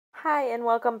Hi and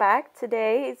welcome back.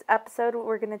 Today's episode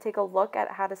we're going to take a look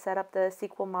at how to set up the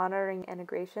SQL monitoring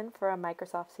integration for a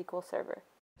Microsoft SQL Server.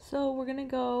 So we're going to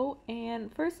go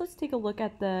and first let's take a look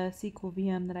at the SQL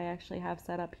VM that I actually have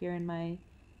set up here in my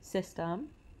system.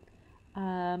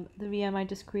 The VM I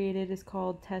just created is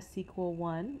called Test SQL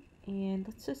 1, and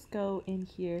let's just go in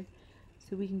here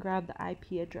so we can grab the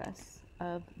IP address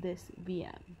of this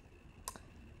VM.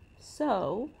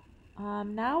 So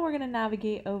now we're going to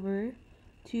navigate over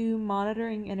to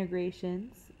monitoring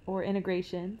integrations.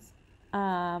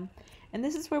 And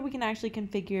this is where we can actually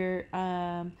configure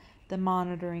the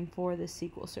monitoring for the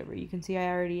SQL Server. You can see I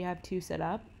already have two set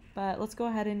up, but let's go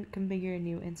ahead and configure a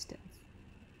new instance.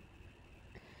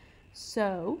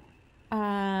 So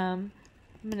I'm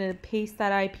going to paste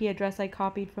that IP address I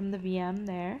copied from the VM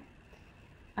there,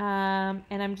 and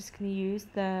I'm just going to use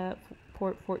the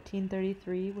port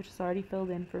 1433, which is already filled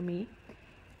in for me.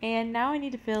 And now I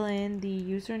need to fill in the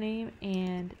username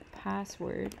and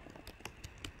password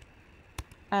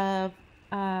of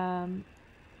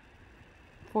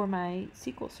for my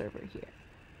SQL Server here.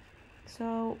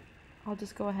 So I'll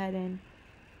just go ahead and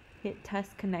hit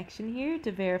test connection here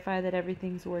to verify that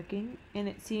everything's working, and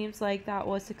it seems like that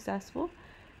was successful.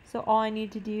 So all I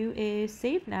need to do is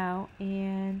save now,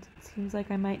 and it seems like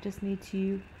I might just need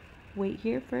to wait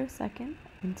here for a second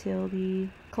until the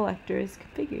collector is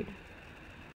configured.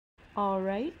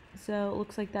 Alright, so it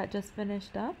looks like that just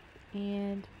finished up,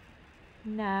 and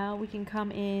now we can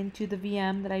come into the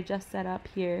VM that I just set up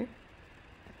here,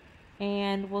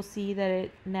 and we'll see that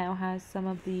it now has some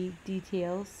of the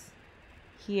details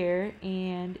here,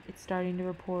 and it's starting to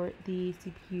report the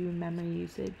CPU memory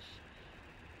usage,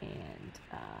 and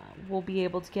we'll be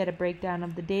able to get a breakdown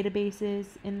of the databases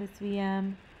in this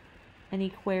VM. Any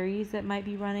queries that might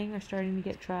be running are starting to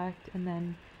get tracked, and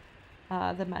then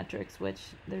the metrics, which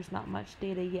there's not much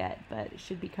data yet, but it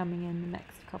should be coming in the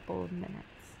next couple of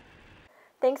minutes.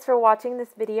 Thanks for watching this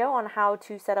video on how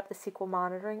to set up the SQL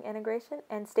monitoring integration,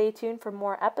 and stay tuned for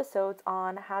more episodes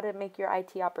on how to make your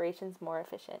IT operations more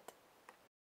efficient.